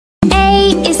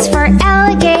A is for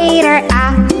alligator,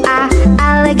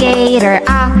 alligator,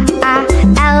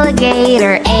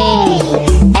 alligator, A.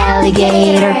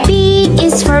 Alligator. B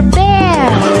is for bear,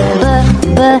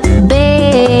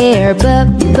 bear,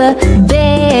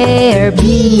 bear,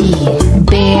 B.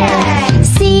 Bear.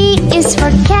 C is for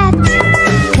cat,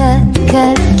 cat,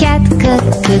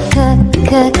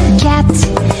 cat,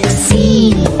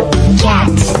 C.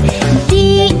 Cat. D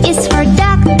is for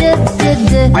duck, duck,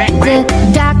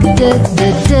 duck,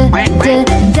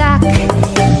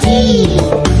 D.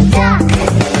 Duck.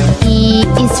 E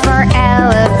is for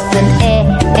elephant,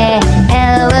 elephant,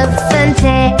 elephant.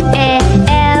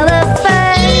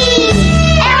 Elephant.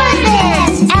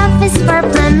 F is for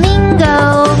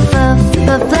flamingo,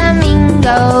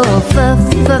 flamingo,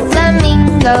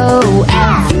 flamingo,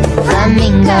 F.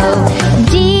 Flamingo.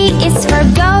 G is for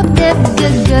goat,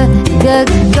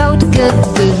 goat,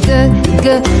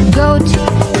 goat,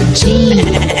 G.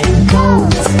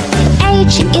 Goat.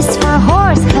 H is for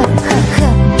horse,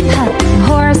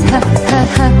 horse,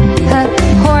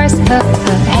 horse,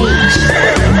 H.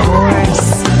 Horse.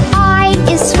 I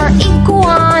is for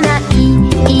iguana,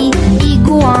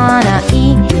 iguana,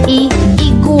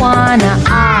 iguana, I.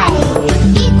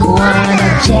 Iguana.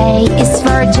 J is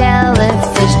for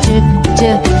jellyfish,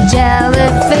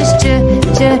 jellyfish,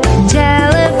 jellyfish.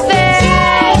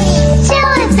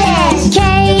 Jellyfish. K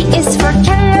is for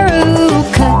kangaroo,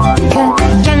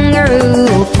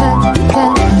 kangaroo,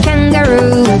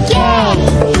 kangaroo, K.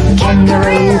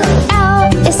 Kangaroo. L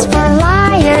is for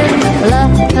lion,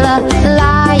 lion,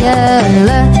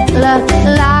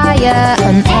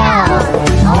 lion, L.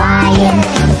 Lion.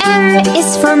 M is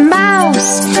for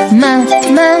mouse, mouse,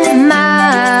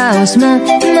 mouse, M.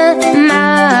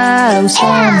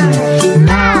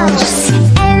 Mouse.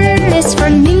 N is for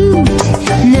newt,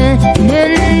 newt,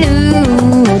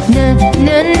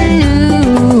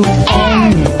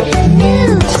 N.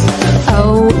 Newt.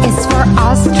 O is for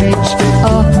ostrich,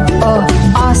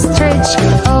 ostrich,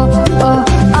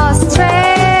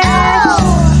 ostrich.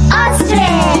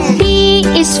 Ostrich. P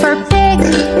is for pig,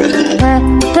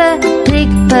 pig,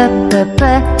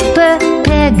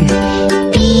 pig.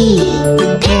 P.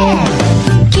 Pig.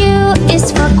 Q is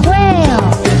for quail,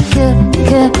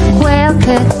 quail,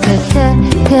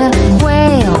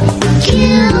 quail. Q.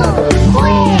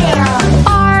 Quail.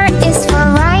 R is for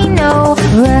rhino,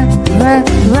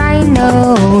 rhino,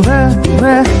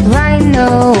 rhino,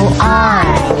 R.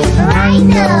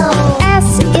 Rhino. S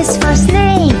is for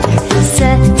snake,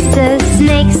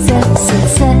 snake,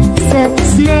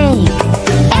 snake,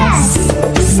 S.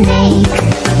 Snake.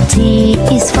 T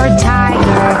is for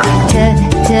tiger,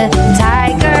 tiger,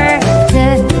 tiger.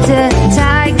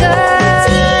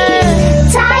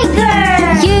 Tiger.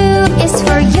 U is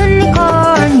for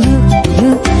unicorn,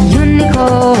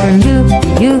 unicorn,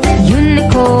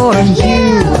 unicorn,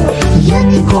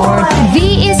 unicorn. V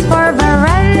is for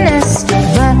varanus,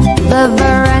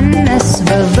 varanus,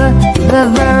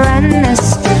 varanus,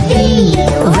 V.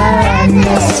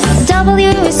 Varanus. W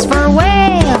is for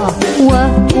whale,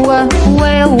 whale,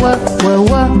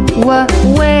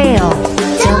 whale,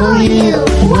 W.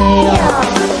 Whale.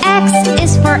 X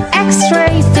is for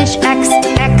X-ray fish,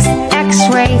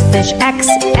 X-ray fish,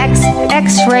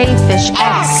 X-ray fish,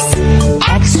 X.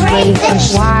 X-ray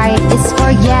fish. Y is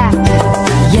for yak,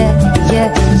 yak.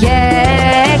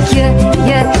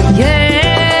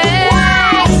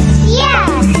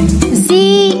 Z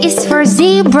is for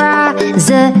zebra,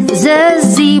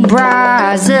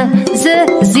 zebra,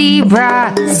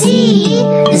 zebra, Z.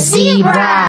 Zebra.